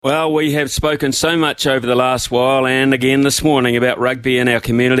Well, we have spoken so much over the last while and again this morning about rugby in our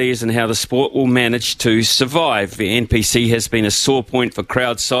communities and how the sport will manage to survive. The NPC has been a sore point for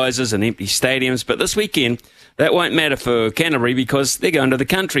crowd sizes and empty stadiums, but this weekend that won't matter for Canterbury because they're going to the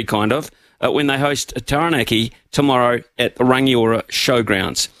country, when they host Taranaki tomorrow at the Rangiora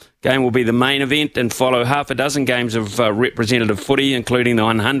Showgrounds. Game will be the main event and follow half a dozen games of representative footy, including the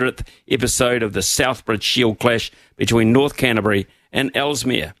 100th episode of the Southbridge Shield clash between North Canterbury and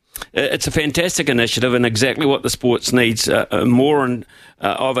Ellesmere. It's a fantastic initiative and exactly what the sports needs, more in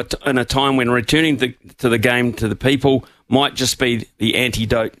a time when returning to the game to the people might just be the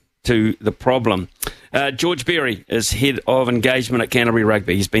antidote to the problem. George Berry is Head of Engagement at Canterbury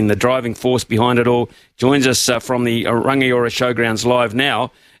Rugby. He's been the driving force behind it all. Joins us from the Rangiora Showgrounds live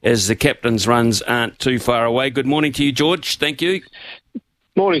now as the captain's runs aren't too far away. Good morning to you, George. Thank you.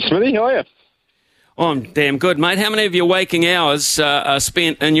 Morning, Smithy. How are you? I'm damn good, mate. How many of your waking hours are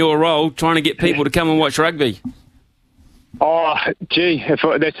spent in your role trying to get people to come and watch rugby? Oh, gee, that's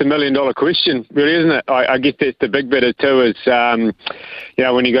 $1 million question, really, isn't it? I guess that's the big bit of too is,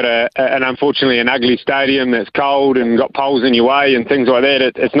 when you got unfortunately an ugly stadium that's cold and got poles in your way and things like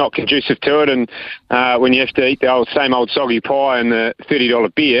that, it's not conducive to it. And when you have to eat the same old soggy pie and the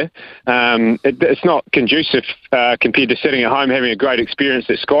 $30 beer, it's not conducive compared to sitting at home having a great experience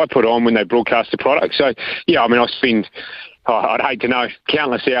that Sky put on when they broadcast the product. So, yeah, I mean, I spend... I'd hate to know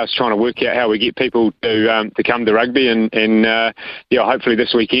countless hours trying to work out how we get people to come to rugby, and hopefully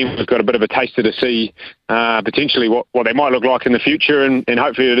this weekend we've got a bit of a taster to see potentially what they might look like in the future, and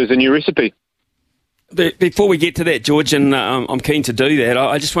hopefully it is a new recipe. Before we get to that, George, and I'm keen to do that,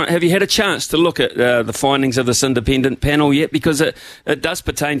 I just want, have you had a chance to look at the findings of this independent panel yet? Because it does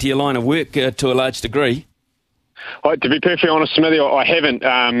pertain to your line of work to a large degree. To be perfectly honest, Smithy, I haven't,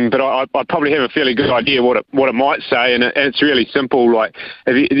 but I probably have a fairly good idea what it might say, and it's really simple. Like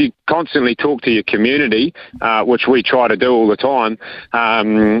if you constantly talk to your community, which we try to do all the time,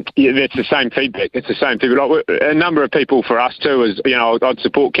 that's the same feedback. It's the same feedback. Like, a number of people for us too is, I'd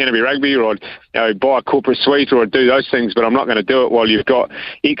support Canterbury Rugby, or I'd buy a corporate suite, or I'd do those things, but I'm not going to do it while you've got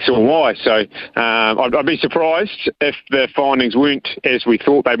X or Y. So I'd be surprised if the findings weren't as we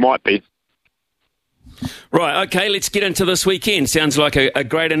thought they might be. Right, okay, let's get into this weekend. Sounds like a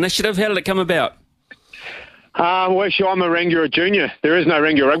great initiative. How did it come about? Well, actually, I'm a Rangiora junior. There is no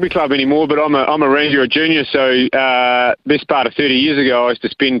Rangiora Rugby Club anymore, but I'm a Rangiora junior. So best part of 30 years ago, I used to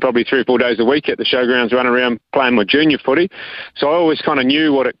spend probably 3 or 4 days a week at the showgrounds running around playing my junior footy. So I always kind of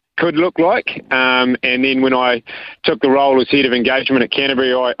knew what it could look like. And then when I took the role as Head of Engagement at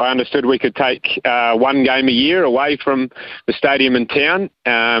Canterbury, I understood we could take one game a year away from the stadium in town,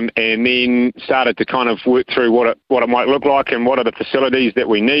 and then started to kind of work through what it might look like and what are the facilities that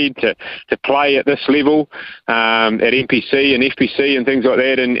we need to play at this level at NPC and FPC and things like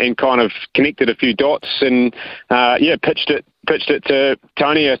that, and kind of connected a few dots and pitched it to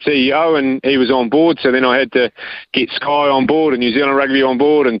Tony, our CEO, and he was on board. So then I had to get Sky on board and New Zealand Rugby on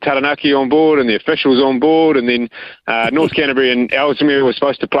board and Taranaki on board and the officials on board. And then North Canterbury and Ellesmere were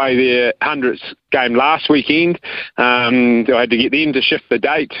supposed to play their 100th game last weekend. So I had to get them to shift the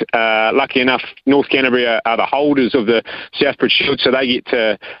date. Lucky enough, North Canterbury are the holders of the Southbridge Shield, so they get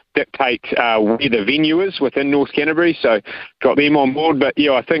to dictate where the venue is within North Canterbury, so got them on board. But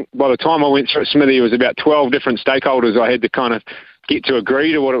yeah, I think by the time I went through it, Smithy, it was about 12 different stakeholders I had to kind of get to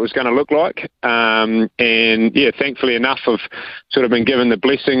agree to what it was going to look like. And yeah, thankfully enough, I've sort of been given the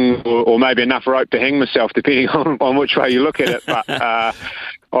blessing, or maybe enough rope to hang myself, depending on which way you look at it. But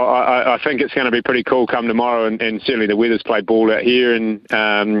I think it's going to be pretty cool come tomorrow, and certainly the weather's played ball out here, and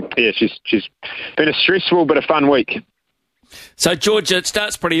yeah, she's been a stressful but a fun week. So, George, it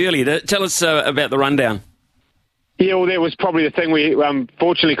starts pretty early. Tell us about the rundown. Yeah, well, that was probably the thing. We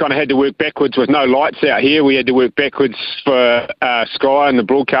fortunately kind of had to work backwards with no lights out here. We had to work backwards for Sky and the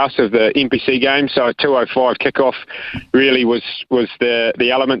broadcast of the NPC game. So a 2:05 kickoff really was the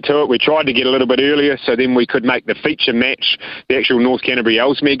element to it. We tried to get a little bit earlier so then we could make the feature match the actual North Canterbury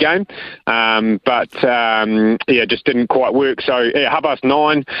Ellesmere game. But yeah, just didn't quite work. So yeah,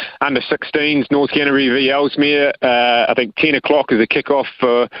 9:30, under 16s, North Canterbury v Ellesmere. I think 10 o'clock is a kickoff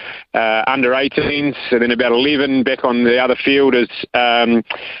for under 18s. So then about 11 back on the other field is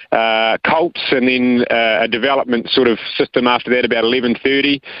Colts, and then a development sort of system after that about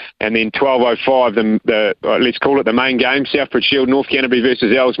 11:30, and then 12:05 the let's call it the main game, Southbridge Shield, North Canterbury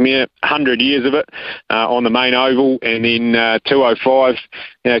versus Ellesmere, 100 years of it on the main oval, and then 2:05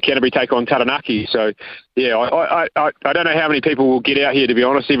 Canterbury take on Taranaki. So yeah, I don't know how many people will get out here, to be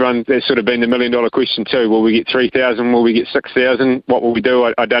honest. Everyone, there's sort of been the $1 million question too. Will we get 3,000? Will we get 6,000? What will we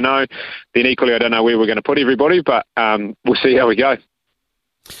do? I don't know. Then equally, I don't know where we're going to put everybody, but we'll see how we go.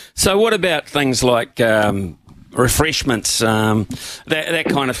 So what about things like refreshments, that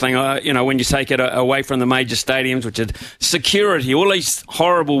kind of thing? When you take it away from the major stadiums, which is security, all these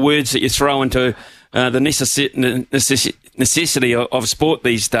horrible words that you throw into the necessity of sport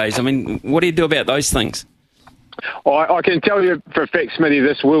these days. I mean, what do you do about those things? I can tell you for a fact, Smithy,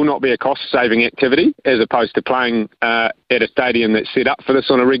 this will not be a cost-saving activity as opposed to playing at a stadium that's set up for this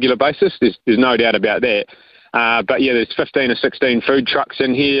on a regular basis. There's no doubt about that. But yeah, there's 15 or 16 food trucks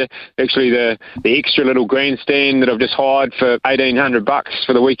in here. Actually, the extra little grandstand that I've just hired for $1,800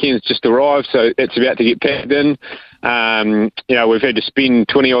 for the weekend's just arrived, so it's about to get packed in. We've had to spend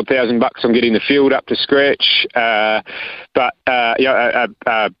 $20,000 on getting the field up to scratch. But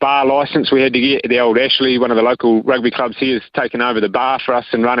a bar licence we had to get. The old Ashley, one of the local rugby clubs here, has taken over the bar for us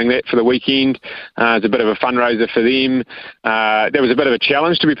and running that for the weekend. It's a bit of a fundraiser for them. There was a bit of a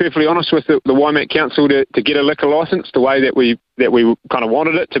challenge, to be perfectly honest, with the Waimak Council to get a liquor licence the way that we kind of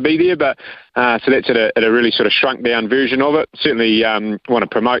wanted it to be there. But so that's at a really sort of shrunk down version of it. Certainly want to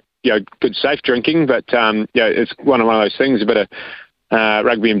promote good safe drinking, but it's one of those things. A bit of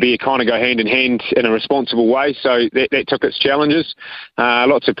rugby and beer kind of go hand in hand in a responsible way, so that took its challenges.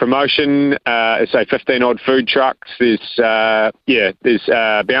 Lots of promotion, say 15 odd food trucks. There's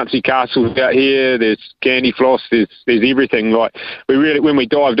bouncy castles out here. There's candy floss. There's everything. Like when we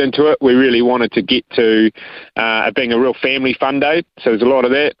dived into it, we really wanted to get to being a real family fun day. So there's a lot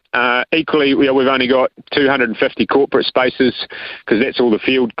of that. Equally, we've only got 250 corporate spaces because that's all the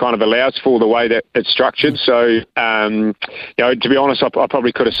field kind of allows for the way that it's structured. So, to be honest, I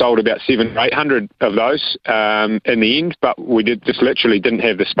probably could have sold about 700 or 800 of those in the end, but we just literally didn't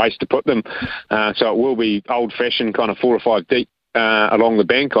have the space to put them. So it will be old-fashioned, kind of 4 or 5 deep along the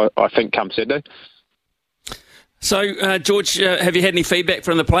bank, I think, come Saturday. So, George, have you had any feedback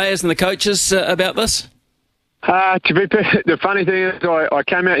from the players and the coaches about this? The funny thing is, I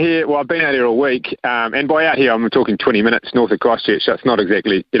came out here. Well, I've been out here all week, and by out here, I'm talking 20 minutes north of Christchurch. So it's not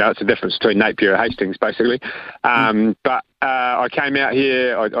exactly, it's the difference between Napier and Hastings, basically. But I came out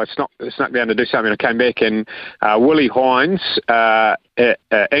here. I snuck down to do something. I came back, and Willie Hines,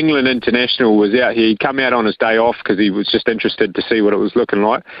 England international, was out here. He'd come out on his day off because he was just interested to see what it was looking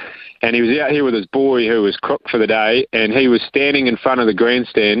like. And he was out here with his boy, who was cook for the day, and he was standing in front of the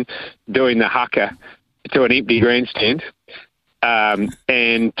grandstand doing the haka to an empty grandstand.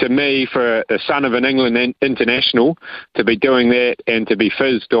 And to me, for the son of an England international, to be doing that and to be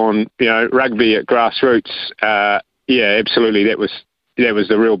fizzed on, rugby at grassroots, absolutely, that was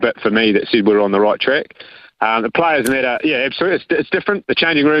the real bit for me that said we're on the right track. The players and that absolutely, it's different. The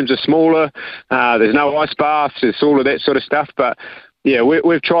changing rooms are smaller. There's no ice baths. There's all of that sort of stuff. But yeah,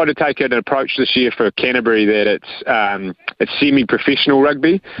 we've tried to take an approach this year for Canterbury that it's semi-professional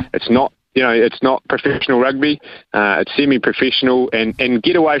rugby. It's not. It's not professional rugby. It's semi-professional, and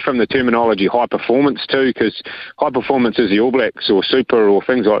get away from the terminology high performance too, because high performance is the All Blacks or Super or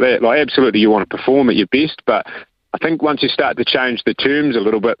things like that. Like, absolutely, you want to perform at your best, but I think once you start to change the terms a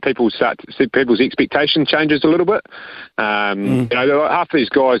little bit, people's expectation changes a little bit. Half these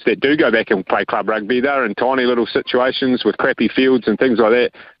guys that do go back and play club rugby, they're in tiny little situations with crappy fields and things like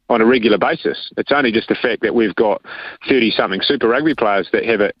that on a regular basis. It's only just the fact that we've got 30-something Super Rugby players that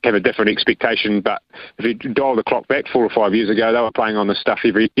have a different expectation. But if you dial the clock back 4 or 5 years ago, they were playing on this stuff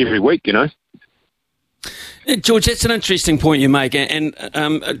every week, George, that's an interesting point you make, and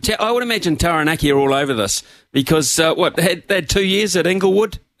I would imagine Taranaki are all over this because they had 2 years at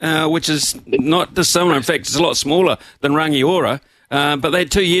Inglewood, which is not dissimilar. In fact, it's a lot smaller than Rangiora. But they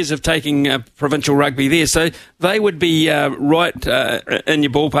had 2 years of taking provincial rugby there, so they would be right in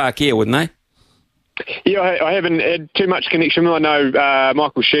your ballpark here, wouldn't they? Yeah, I haven't had too much connection. I know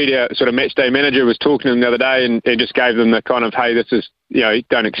Michael Sheed, our sort of match day manager, was talking to them the other day and just gave them the kind of, hey, this is,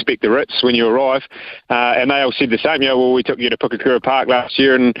 don't expect the Ritz when you arrive. And they all said the same. We took you to Pukakura Park last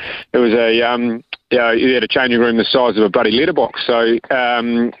year, and it was you had a changing room the size of a bloody letterbox. So,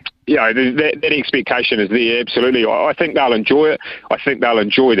 that expectation is there, absolutely. I think they'll enjoy it. I think they'll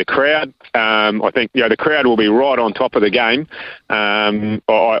enjoy the crowd. I think the crowd will be right on top of the game.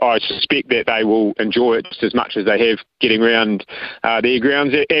 I suspect that they will enjoy it just as much as they have getting around their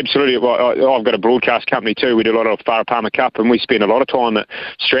grounds. Absolutely. I've got a broadcast company too. We do a lot of Wharapama Cup, and we spend a lot of time at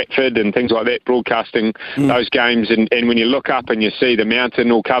Stratford and things like that broadcasting those games. And when you look up and you see the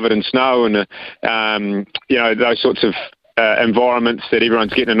mountain all covered in snow and those sorts of environments that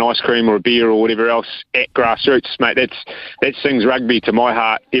everyone's getting an ice cream or a beer or whatever else at grassroots, mate, that sings rugby to my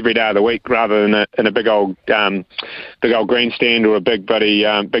heart every day of the week, rather than in a big old grandstand or a big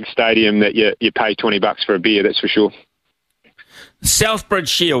stadium that you pay $20 for a beer. That's for sure. Southbridge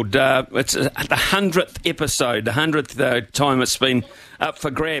Shield, it's the 100th episode, the 100th time it's been up for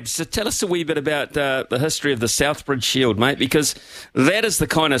grabs. So tell us a wee bit about the history of the Southbridge Shield, mate, because that is the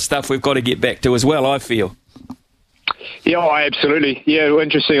kind of stuff we've got to get back to as well, I feel. Yeah, absolutely. Yeah,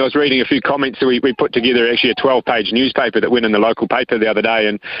 interesting. I was reading a few comments. We put together actually a 12-page newspaper that went in the local paper the other day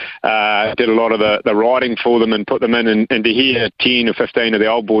and did a lot of the writing for them and put them in. And to hear 10 or 15 of the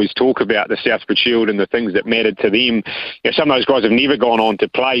old boys talk about the Southbridge Shield and the things that mattered to them. Some of those guys have never gone on to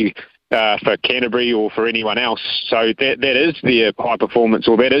play for Canterbury or for anyone else. So that is their high performance,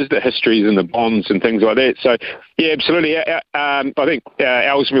 or that is the histories and the bonds and things like that. So, yeah, absolutely. I think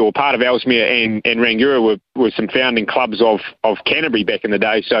Ellesmere, or part of Ellesmere and Rangiora were some founding clubs of Canterbury back in the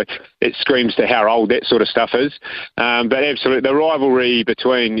day. So it screams to how old that sort of stuff is. But absolutely, the rivalry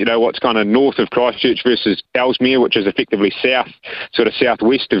between, what's kind of north of Christchurch versus Ellesmere, which is effectively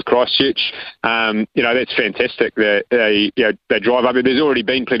southwest of Christchurch, that's fantastic. They drive up. There's already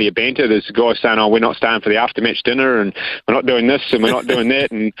been plenty of banter. There's guys saying, we're not staying for the after-match dinner, and we're not doing this, and we're not doing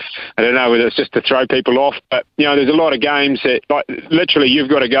that, and I don't know whether it's just to throw people off, but, there's a lot of games that, like, literally you've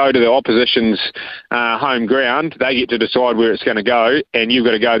got to go to the opposition's home ground. They get to decide where it's going to go, and you've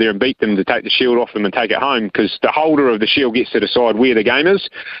got to go there and beat them to take the shield off them and take it home, because the holder of the shield gets to decide where the game is,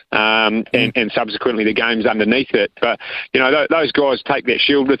 and subsequently the game's underneath it. But, those guys take that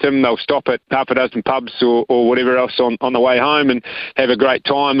shield with them. They'll stop at half a dozen pubs or whatever else on the way home and have a great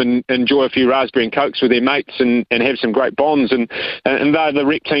time and enjoy a few raspberry and cokes with their mates and have some great bonds. And they're the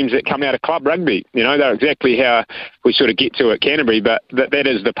rep teams that come out of club rugby. They're exactly how we sort of get to at Canterbury, but that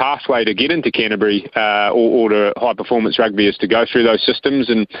is the pathway to get into Canterbury or to high-performance rugby, is to go through those systems.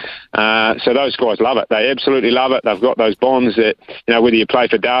 And so those guys love it. They absolutely love it. They've got those bonds that, whether you play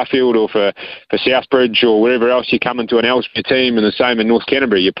for Darfield or for Southbridge or wherever else, you come into an Ellesmere team, and the same in North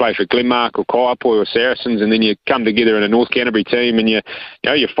Canterbury. You play for Glenmark or Kaiapoi or Saracens, and then you come together in a North Canterbury team, and you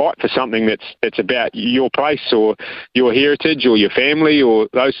fight for something that's about your place or your heritage or your family or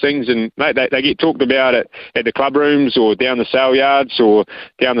those things. And mate, they get talked about at the club rooms or down the sale yards or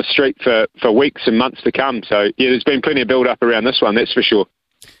down the street for weeks and months to come. So yeah, there's been plenty of build up around this one, that's for sure.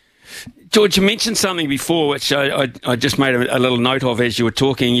 George, you mentioned something before which I just made a little note of as you were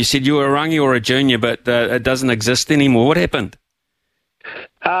talking. You said you were a rangi or a junior, but it doesn't exist anymore. What happened?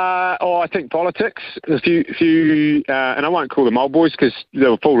 I think politics. A few, and I won't call them old boys because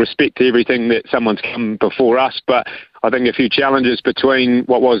they'll full respect to everything that someone's come before us, but I think a few challenges between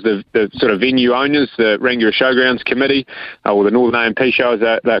what was the sort of venue owners, the Rangiora Showgrounds Committee, or the Northern AMP shows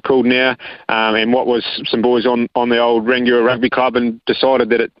they're called now, and what was some boys on the old Rangiora Rugby Club and decided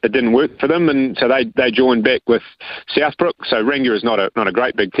that it didn't work for them, and so they joined back with Southbrook. So Rangiora is not a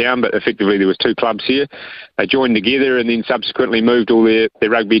great big town, but effectively there was two clubs here. They joined together and then subsequently moved all their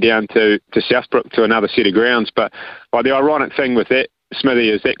rugby down to Southbrook to another set of grounds. But the ironic thing with that, Smithy,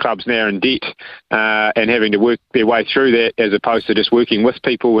 is that club's now in debt and having to work their way through that as opposed to just working with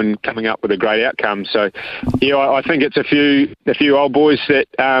people and coming up with a great outcome. So, yeah, I think it's a few old boys that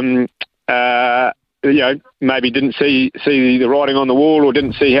maybe didn't see the writing on the wall or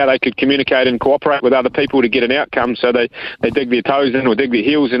didn't see how they could communicate and cooperate with other people to get an outcome. So they dig their toes in or dig their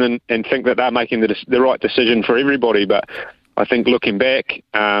heels in and think that they're making the right decision for everybody. But I think looking back,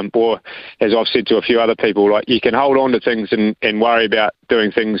 or as I've said to a few other people, like, you can hold on to things and worry about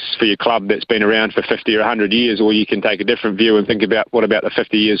doing things for your club that's been around for 50 or 100 years, or you can take a different view and think about what about the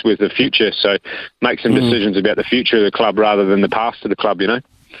 50 years worth of future. So make some decisions about the future of the club rather than the past of the club,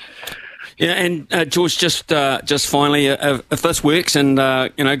 Yeah, and George, just finally, if this works, and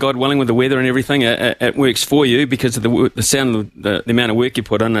God willing, with the weather and everything, it works for you because of the amount of work you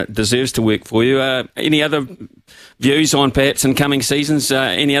put in. It deserves to work for you. Any other views on perhaps in coming seasons?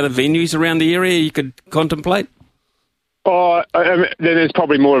 Any other venues around the area you could contemplate? There's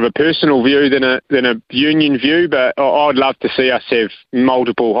probably more of a personal view than a union view, but I'd love to see us have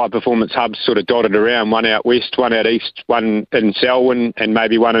multiple high-performance hubs sort of dotted around, one out west, one out east, one in Selwyn, and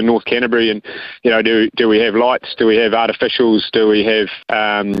maybe one in North Canterbury. And, do we have lights? Do we have artificials? Do we have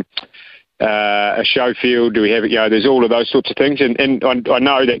a show field? Do we have, there's all of those sorts of things. And I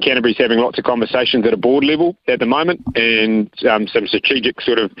know that Canterbury's having lots of conversations at a board level at the moment and some strategic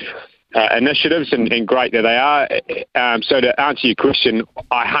sort of initiatives, and great that they are. So to answer your question,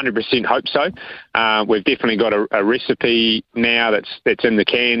 I 100% hope so. We've definitely got a recipe now that's in the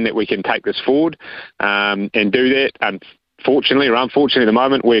can that we can take this forward and do that. Unfortunately at the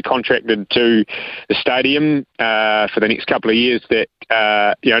moment, we're contracted to the stadium for the next couple of years that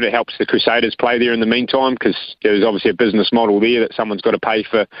that helps the Crusaders play there in the meantime, because there's obviously a business model there that someone's got to pay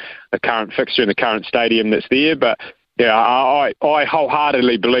for the current fixture in the current stadium that's there. But I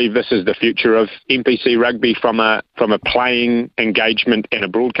wholeheartedly believe this is the future of NPC rugby from a playing engagement and a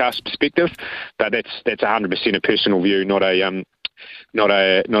broadcast perspective. But that's 100% a personal view, not a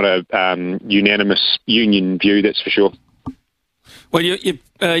unanimous union view. That's for sure. Well,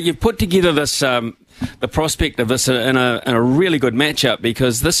 you've put together this the prospect of this in a really good matchup,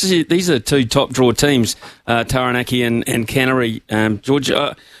 because these are two top draw teams, Taranaki and Canterbury. George,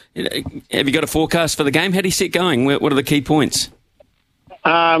 have you got a forecast for the game? How do you see it going? What are the key points?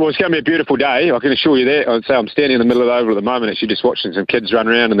 Well, it's going to be a beautiful day, I can assure you that. I'd say I'm standing in the middle of the oval at the moment, actually just watching some kids run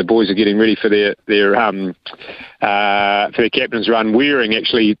around, and the boys are getting ready for their captain's run, wearing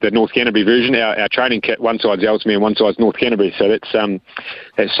actually the North Canterbury version. Our training kit, one side's Ellesmere and one side's North Canterbury, so that's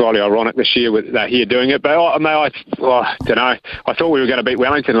slightly ironic this year with here doing it. But I don't know. I thought we were going to beat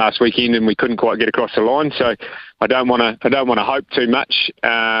Wellington last weekend, and we couldn't quite get across the line. So I don't want to hope too much.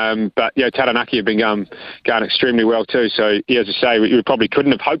 But Taranaki have been going extremely well too. So as I say, we probably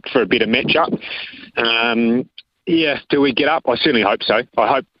couldn't have hoped for a better matchup. Do we get up? I certainly hope so.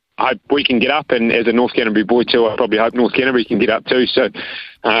 I hope we can get up, and as a North Canterbury boy too, I probably hope North Canterbury can get up too. So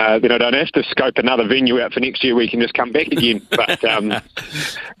then I don't have to scope another venue out for next year. We can just come back again. But I think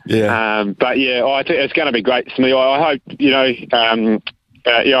it's going to be great for me. I hope I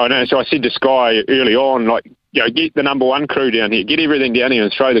know. So I said to Sky early on, get the number one crew down here, get everything down here,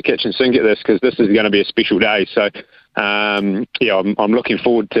 and throw the kitchen sink at this, because this is going to be a special day. So I'm looking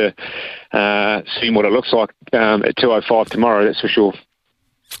forward to seeing what it looks like at 2:05 tomorrow. That's for sure.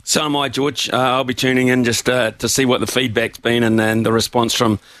 So am I, George. I'll be tuning in just to see what the feedback's been and the response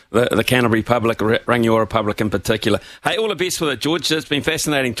from the Canterbury public, Rangiora public in particular. Hey, all the best with it, George. It's been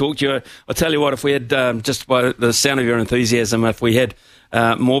fascinating talking to you. I'll tell you what, if we had, just by the sound of your enthusiasm, if we had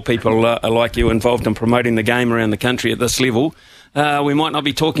more people like you involved in promoting the game around the country at this level, we might not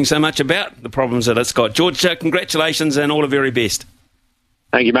be talking so much about the problems that it's got. George, congratulations and all the very best.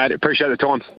 Thank you, mate. Appreciate the time.